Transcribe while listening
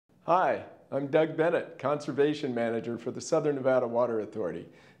Hi, I'm Doug Bennett, Conservation Manager for the Southern Nevada Water Authority.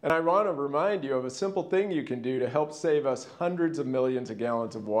 And I want to remind you of a simple thing you can do to help save us hundreds of millions of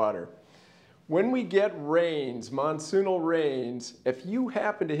gallons of water. When we get rains, monsoonal rains, if you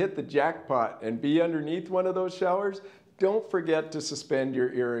happen to hit the jackpot and be underneath one of those showers, don't forget to suspend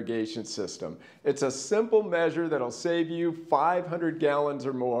your irrigation system. It's a simple measure that'll save you 500 gallons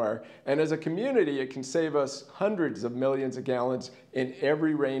or more, and as a community, it can save us hundreds of millions of gallons in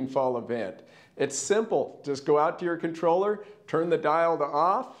every rainfall event. It's simple. Just go out to your controller, turn the dial to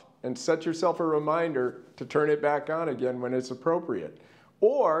off, and set yourself a reminder to turn it back on again when it's appropriate.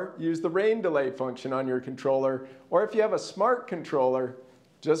 Or use the rain delay function on your controller, or if you have a smart controller,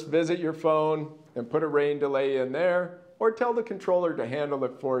 just visit your phone and put a rain delay in there, or tell the controller to handle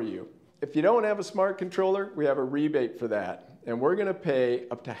it for you. If you don't have a smart controller, we have a rebate for that. And we're gonna pay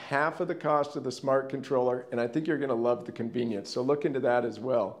up to half of the cost of the smart controller, and I think you're gonna love the convenience, so look into that as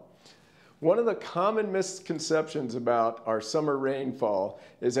well. One of the common misconceptions about our summer rainfall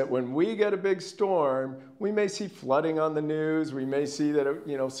is that when we get a big storm, we may see flooding on the news, we may see that,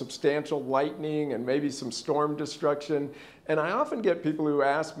 substantial lightning and maybe some storm destruction. And I often get people who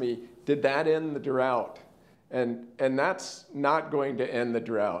ask me, did that end the drought? And that's not going to end the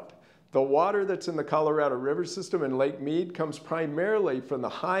drought. The water that's in the Colorado River system and Lake Mead comes primarily from the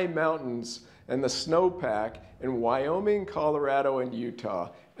high mountains and the snowpack in Wyoming, Colorado, and Utah.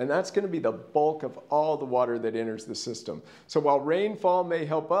 And that's going to be the bulk of all the water that enters the system. So while rainfall may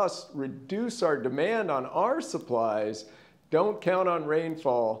help us reduce our demand on our supplies, don't count on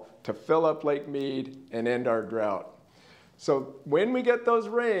rainfall to fill up Lake Mead and end our drought. So when we get those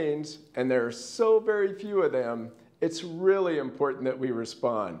rains, and there are so very few of them, it's really important that we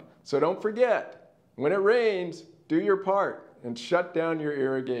respond. So don't forget, when it rains, do your part and shut down your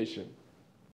irrigation.